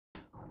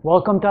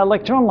Welcome to our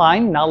lecture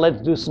online. Now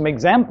let's do some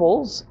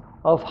examples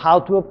of how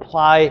to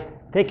apply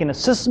taking a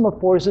system of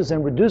forces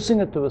and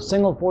reducing it to a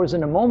single force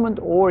in a moment,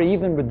 or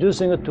even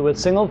reducing it to a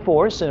single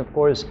force. And of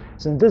course,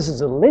 since this is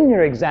a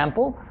linear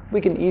example,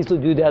 we can easily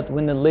do that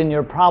with a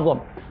linear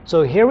problem.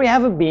 So here we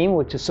have a beam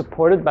which is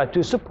supported by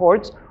two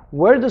supports.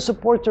 Where the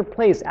supports are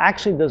placed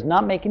actually does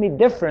not make any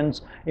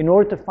difference in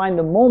order to find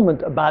the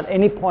moment about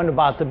any point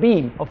about the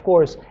beam. Of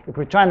course, if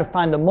we're trying to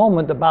find the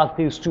moment about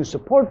these two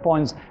support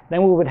points,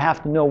 then we would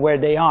have to know where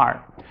they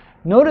are.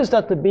 Notice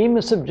that the beam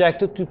is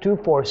subjected to two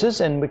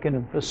forces, and we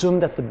can assume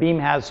that the beam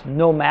has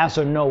no mass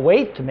or no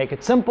weight to make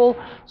it simple.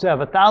 So you have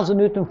 1,000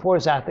 Newton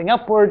force acting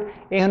upward,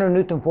 800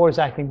 Newton force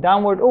acting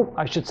downward. Oh,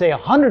 I should say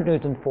 100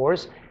 Newton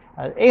force.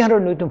 800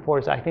 Newton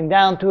force acting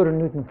down, 200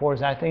 Newton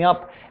force acting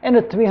up, and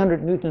a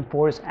 300 Newton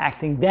force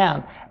acting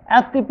down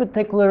at the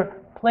particular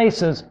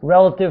places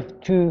relative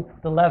to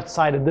the left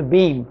side of the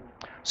beam.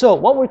 So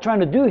what we're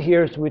trying to do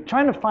here is we're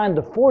trying to find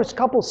the force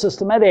coupled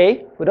system at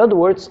A. In other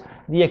words,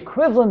 the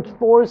equivalent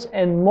force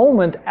and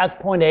moment at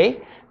point A,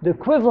 the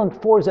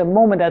equivalent force and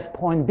moment at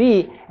point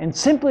B, and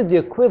simply the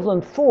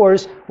equivalent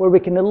force where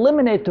we can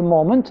eliminate the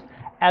moment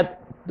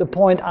at the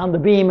point on the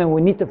beam, and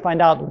we need to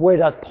find out where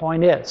that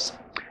point is.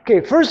 Okay,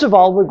 first of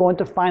all, we're going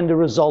to find the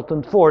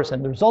resultant force.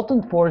 And the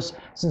resultant force,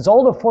 since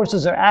all the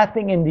forces are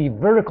acting in the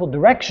vertical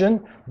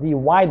direction, the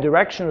y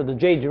direction or the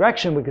j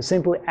direction, we can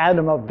simply add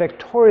them up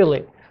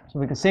vectorially. So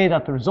we can say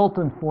that the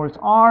resultant force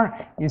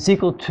R is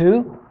equal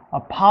to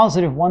a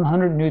positive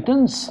 100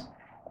 newtons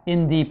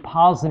in the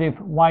positive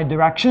y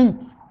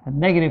direction, a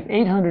negative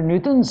 800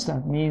 newtons,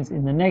 that means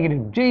in the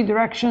negative j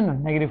direction or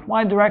negative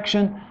y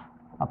direction,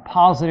 a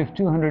positive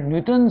 200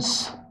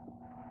 newtons,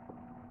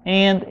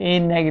 and a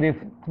negative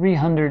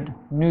 300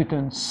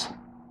 newtons.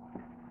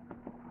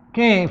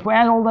 Okay, if we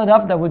add all that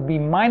up, that would be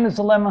minus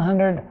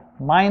 1100,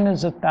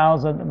 minus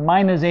 1000,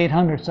 minus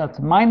 800. So that's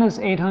minus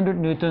 800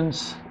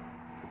 newtons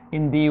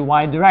in the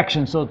y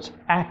direction. So it's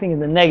acting in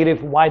the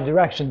negative y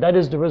direction. That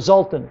is the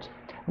resultant.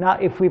 Now,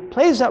 if we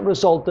place that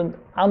resultant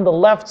on the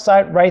left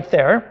side right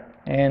there,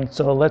 and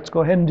so let's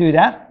go ahead and do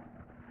that.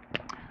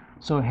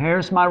 So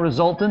here's my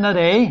resultant at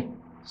A.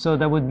 So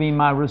that would be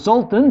my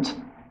resultant.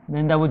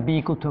 Then that would be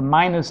equal to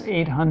minus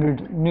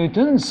 800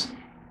 newtons,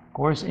 of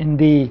course, in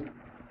the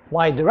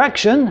y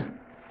direction.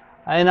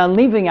 And I'm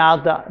leaving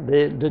out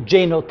the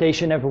j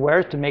notation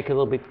everywhere to make it a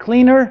little bit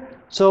cleaner.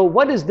 So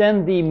what is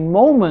then the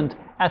moment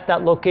at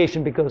that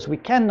location? Because we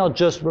cannot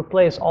just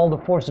replace all the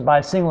forces by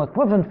a single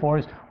equivalent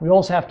force. We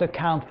also have to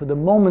account for the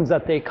moments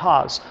that they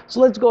cause.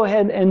 So let's go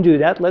ahead and do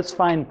that. Let's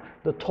find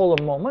the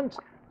total moment.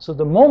 So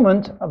the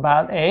moment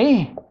about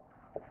A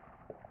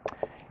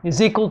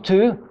is equal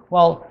to,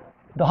 well,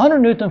 the 100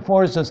 Newton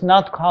force does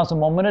not cause a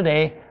moment at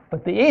A,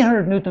 but the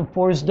 800 Newton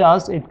force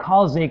does. It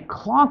causes a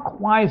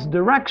clockwise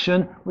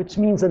direction, which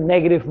means a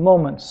negative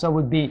moment. So it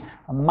would be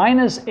a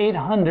minus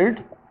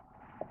 800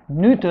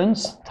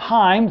 newtons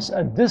times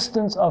a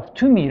distance of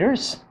 2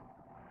 meters.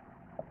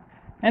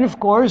 And of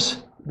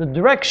course, the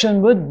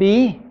direction would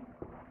be,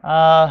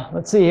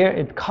 let's see here,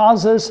 it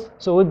causes,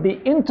 so it would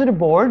be into the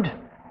board,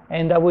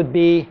 and that would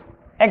be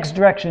x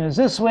direction is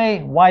this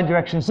way, y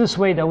direction is this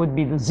way. That would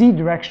be the z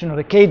direction or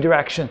the k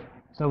direction.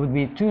 So it would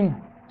be 2,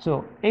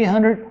 so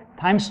 800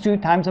 times 2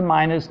 times a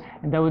minus,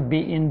 and that would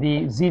be in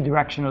the z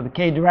direction or the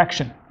k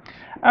direction.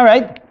 All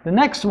right, the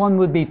next one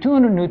would be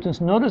 200 newtons.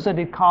 Notice that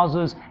it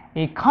causes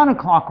a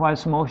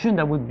counterclockwise motion.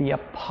 That would be a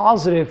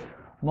positive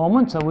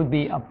moment. So it would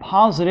be a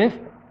positive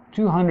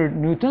 200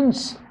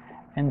 newtons,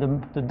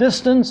 and the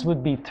distance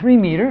would be 3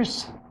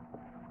 meters.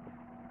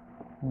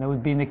 And that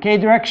would be in the k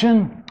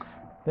direction.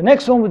 The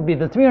next one would be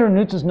the 300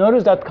 newtons.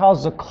 Notice that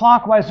causes a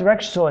clockwise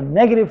direction, so a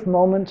negative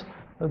moment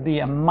would be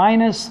a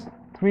minus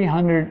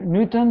 300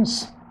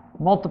 newtons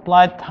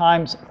multiplied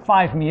times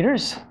 5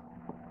 meters.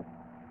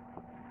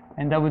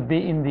 And that would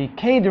be in the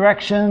k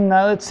direction.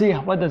 Now let's see,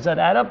 what does that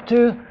add up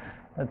to?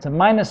 That's a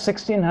minus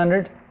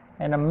 1600,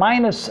 and a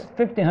minus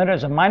 1500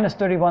 is a minus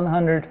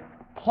 3100,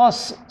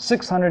 plus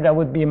 600, that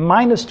would be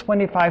minus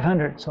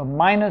 2500. So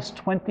minus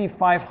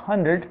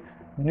 2500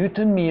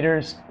 Newton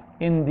meters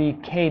in the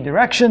k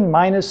direction.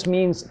 Minus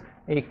means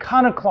a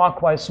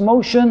counterclockwise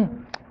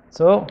motion.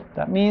 So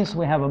that means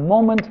we have a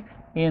moment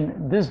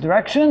in this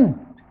direction.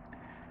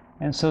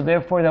 And so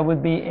therefore that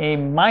would be a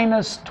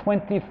minus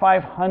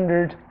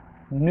 2500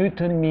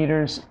 Newton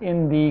meters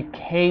in the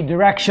k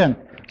direction.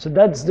 So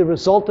that's the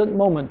resultant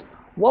moment.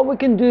 What we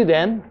can do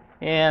then,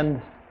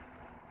 and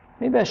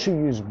maybe I should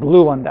use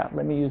blue on that.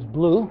 Let me use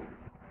blue,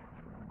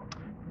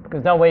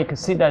 because that way you can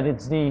see that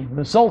it's the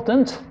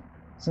resultant,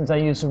 since I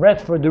use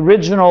red for the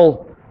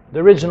original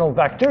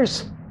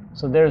vectors.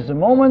 So there's the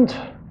moment,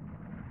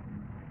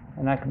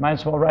 and I might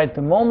as well write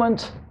the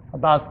moment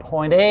about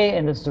point A,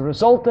 and it's the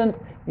resultant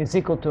is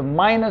equal to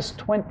minus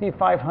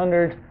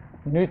 2500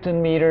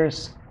 Newton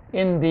meters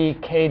in the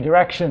k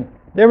direction.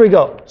 There we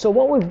go. So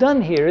what we've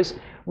done here is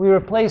we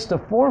replaced the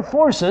four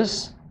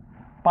forces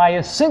by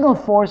a single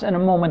force and a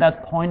moment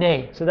at point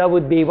A. So that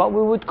would be what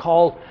we would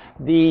call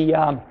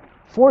the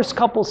force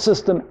coupled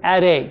system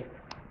at A.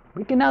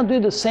 We can now do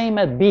the same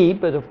at B,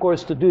 but of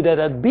course to do that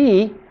at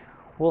B,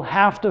 we'll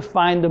have to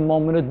find the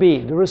moment at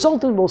B. The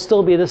resultant will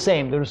still be the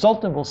same. The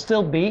resultant will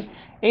still be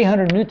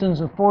 800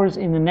 newtons of force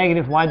in the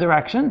negative y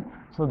direction.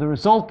 So the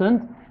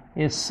resultant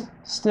is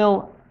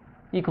still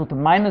equal to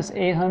minus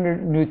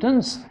 800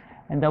 newtons,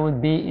 and that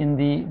would be in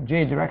the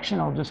j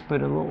direction. I'll just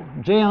put a little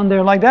j on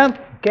there like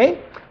that.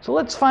 Okay, so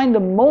let's find the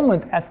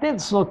moment at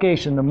this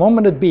location, the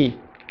moment at B.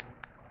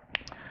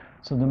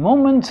 So the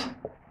moment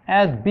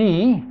at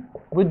B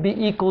would be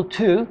equal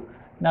to,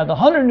 now the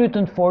 100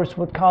 Newton force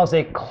would cause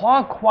a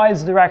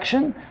clockwise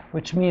direction,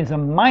 which means a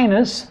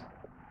minus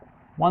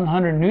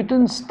 100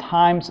 newtons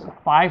times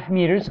 5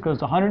 meters, because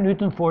the 100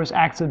 Newton force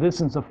acts a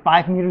distance of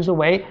 5 meters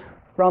away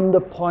from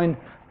the point,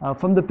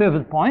 from the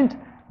pivot point.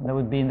 That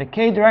would be in the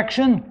k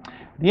direction.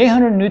 The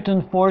 800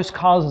 Newton force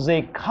causes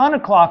a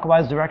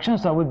counterclockwise direction,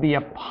 so that would be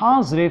a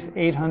positive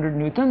 800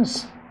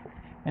 newtons,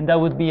 and that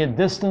would be a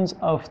distance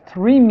of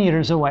 3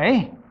 meters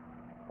away.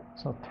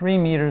 So 3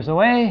 meters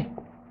away,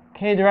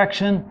 k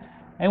direction.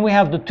 And we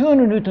have the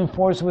 200 Newton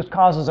force, which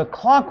causes a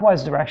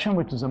clockwise direction,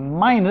 which is a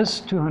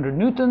minus 200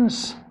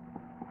 newtons.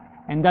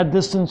 And that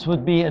distance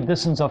would be a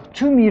distance of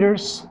 2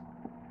 meters,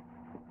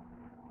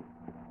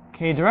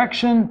 k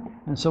direction.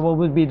 And so what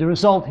would be the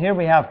result here?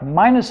 We have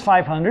minus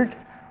 500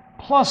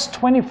 plus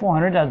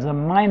 2400, that's a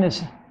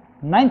minus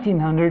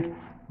 1900,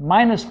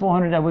 minus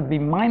 400, that would be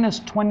minus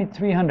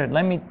 2300.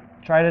 Let me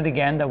try that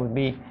again. That would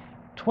be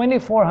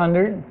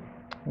 2400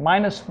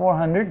 minus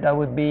 400, that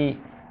would be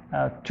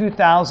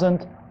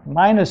 2000,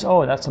 minus,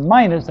 oh, that's a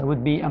minus, that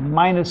would be a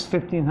minus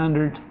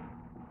 1500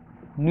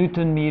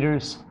 Newton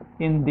meters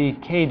in the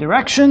k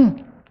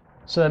direction.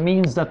 So that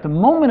means that the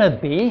moment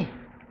at B,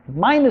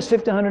 minus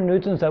 1500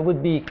 newtons, that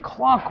would be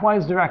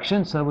clockwise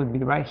direction, so that would be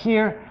right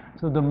here.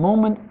 So the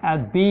moment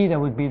at B, that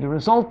would be the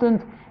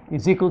resultant,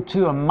 is equal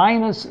to a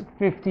minus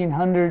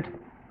 1500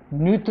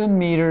 Newton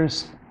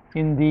meters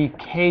in the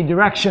k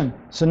direction.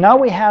 So now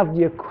we have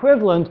the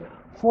equivalent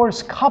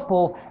force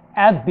couple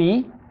at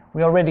B.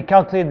 We already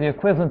calculated the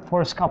equivalent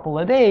force couple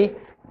at A.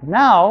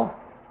 Now,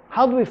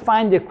 how do we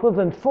find the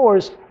equivalent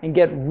force and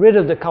get rid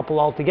of the couple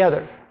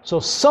altogether?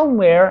 So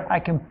somewhere I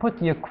can put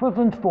the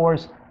equivalent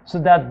force so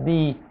that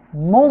the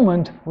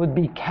moment would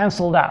be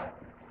canceled out.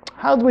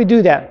 How do we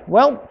do that?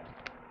 Well,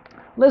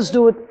 let's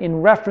do it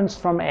in reference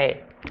from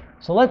A.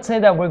 So let's say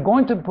that we're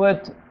going to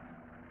put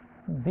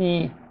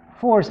the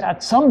force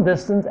at some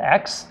distance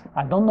x.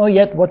 I don't know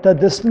yet what that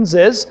distance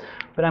is,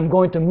 but I'm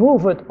going to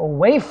move it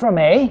away from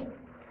A,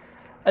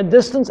 a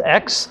distance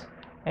x,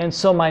 and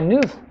so my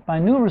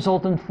new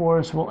resultant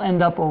force will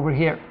end up over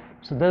here.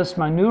 So this is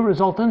my new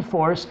resultant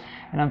force,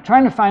 and I'm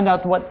trying to find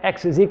out what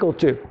x is equal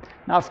to.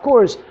 Now, of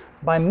course,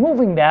 by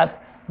moving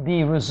that,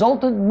 the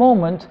resultant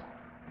moment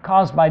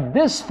caused by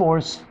this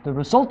force, the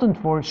resultant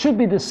force, should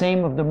be the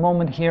same of the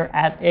moment here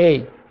at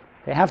A.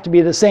 They have to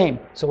be the same.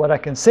 So what I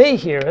can say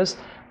here is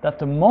that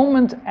the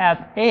moment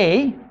at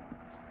A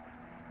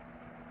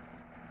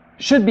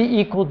should be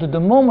equal to the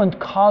moment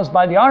caused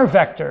by the r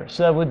vector.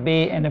 So that would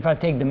be, and if I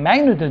take the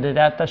magnitude of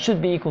that, that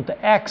should be equal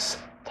to x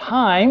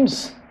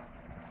times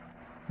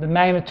the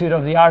magnitude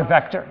of the r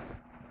vector.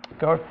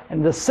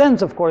 And the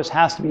sense, of course,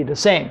 has to be the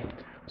same.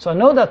 So I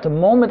know that the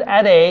moment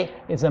at A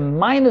is a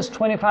minus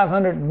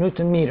 2500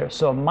 Newton meters.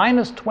 So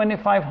minus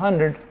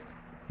 2500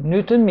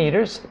 Newton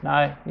meters.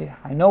 Now,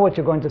 I know what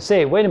you're going to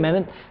say. Wait a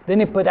minute, then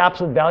you put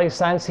absolute value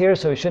signs here,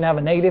 so you shouldn't have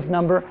a negative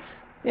number.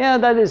 Yeah,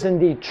 that is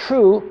indeed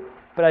true.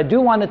 But I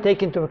do want to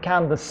take into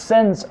account the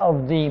sense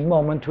of the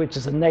moment, which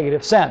is a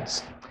negative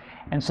sense.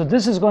 And so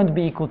this is going to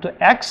be equal to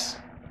x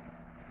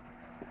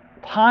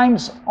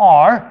times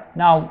r.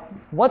 Now,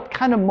 what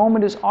kind of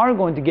moment is r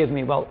going to give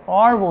me? Well,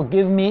 r will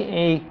give me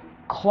a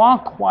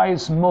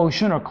clockwise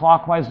motion or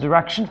clockwise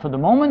direction for the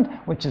moment,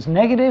 which is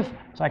negative.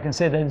 So I can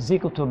say that it's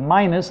equal to a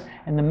minus.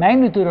 And the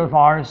magnitude of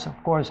r is, of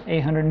course,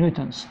 800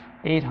 newtons.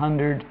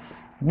 800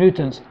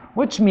 newtons,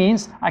 which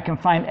means I can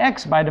find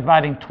x by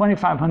dividing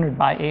 2500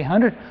 by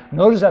 800.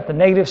 Notice that the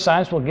negative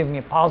signs will give me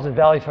a positive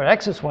value for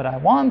x, is what I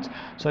want.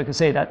 So I can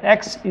say that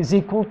x is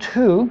equal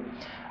to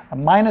a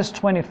minus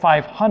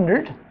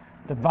 2500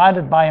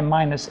 divided by a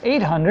minus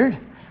 800,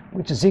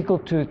 which is equal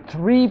to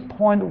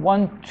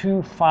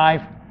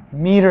 3.125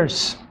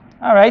 meters.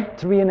 All right,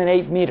 3 and an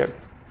 8 meter.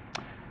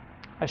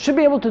 I should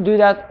be able to do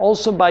that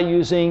also by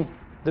using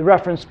the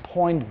reference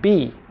point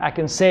B. I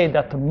can say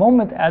that the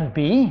moment at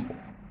B,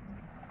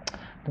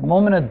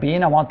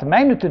 and I want the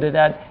magnitude of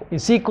that,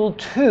 is equal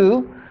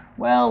to,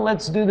 well,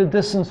 let's do the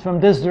distance from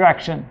this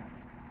direction.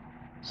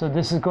 So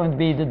this is going to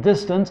be the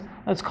distance.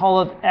 Let's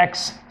call it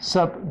x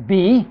sub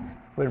b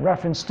with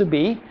reference to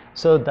b.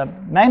 So the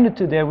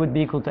magnitude there would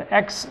be equal to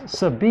x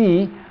sub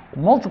b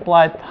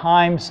multiplied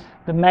times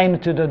the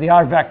magnitude of the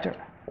r vector.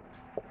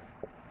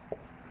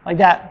 Like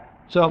that.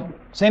 So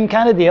same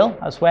kind of deal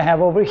as what I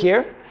have over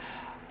here.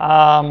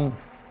 I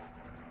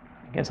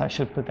guess I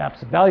should put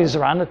absolute values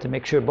around it to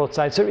make sure both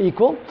sides are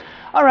equal.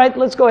 All right,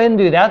 let's go ahead and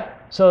do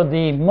that. So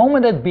the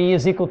moment at B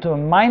is equal to a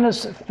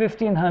minus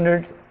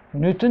 1500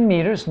 Newton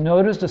meters.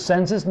 Notice the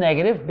sense is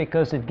negative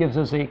because it gives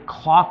us a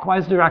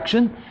clockwise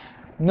direction.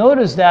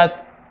 Notice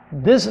that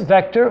this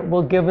vector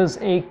will give us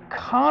a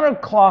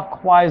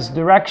counterclockwise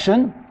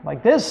direction,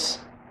 like this,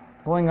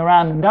 going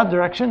around in that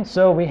direction.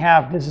 So we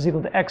have this is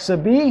equal to x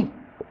sub b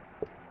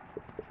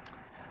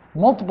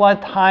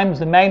multiplied times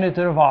the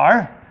magnitude of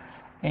r.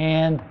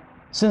 And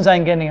since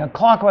I'm getting a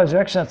clockwise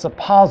direction, that's a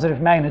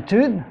positive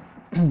magnitude.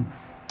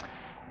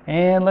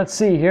 And let's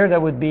see here,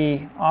 that would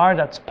be r,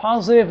 that's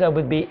positive, that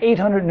would be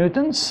 800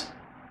 newtons,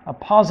 a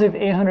positive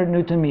 800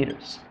 newton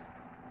meters.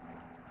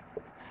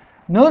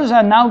 Notice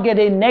I now get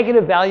a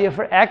negative value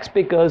for x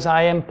because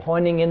I am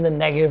pointing in the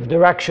negative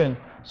direction.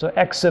 So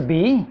x sub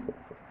b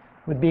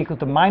would be equal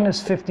to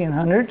minus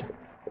 1500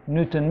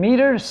 newton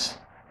meters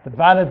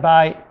divided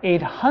by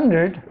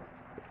 800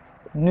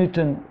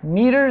 newton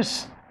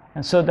meters.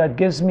 And so that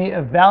gives me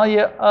a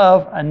value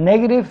of a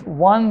negative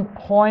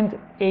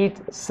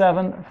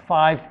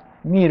 1.875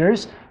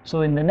 meters.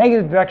 So in the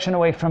negative direction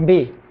away from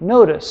B.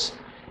 Notice,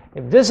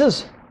 if this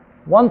is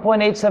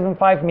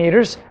 1.875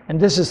 meters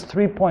and this is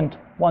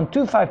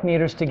 3.125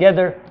 meters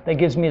together, that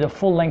gives me the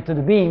full length of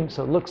the beam.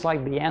 So it looks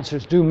like the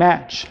answers do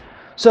match.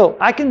 So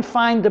I can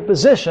find the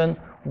position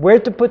where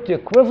to put the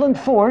equivalent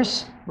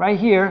force right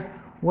here,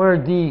 where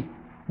the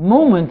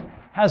moment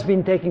has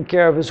been taken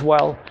care of as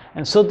well.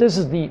 And so this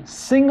is the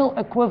single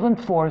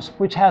equivalent force,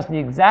 which has the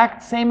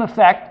exact same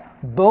effect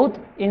both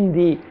in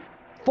the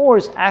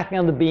force acting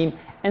on the beam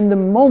and the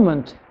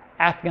moment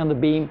acting on the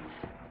beam.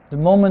 The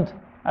moment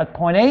at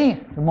point A,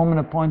 the moment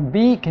at point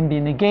B can be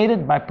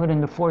negated by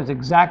putting the force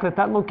exactly at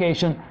that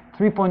location,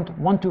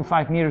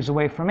 3.125 meters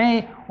away from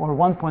A or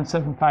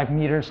 1.75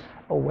 meters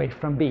away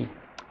from B.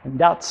 And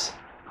that's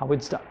how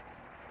it's done.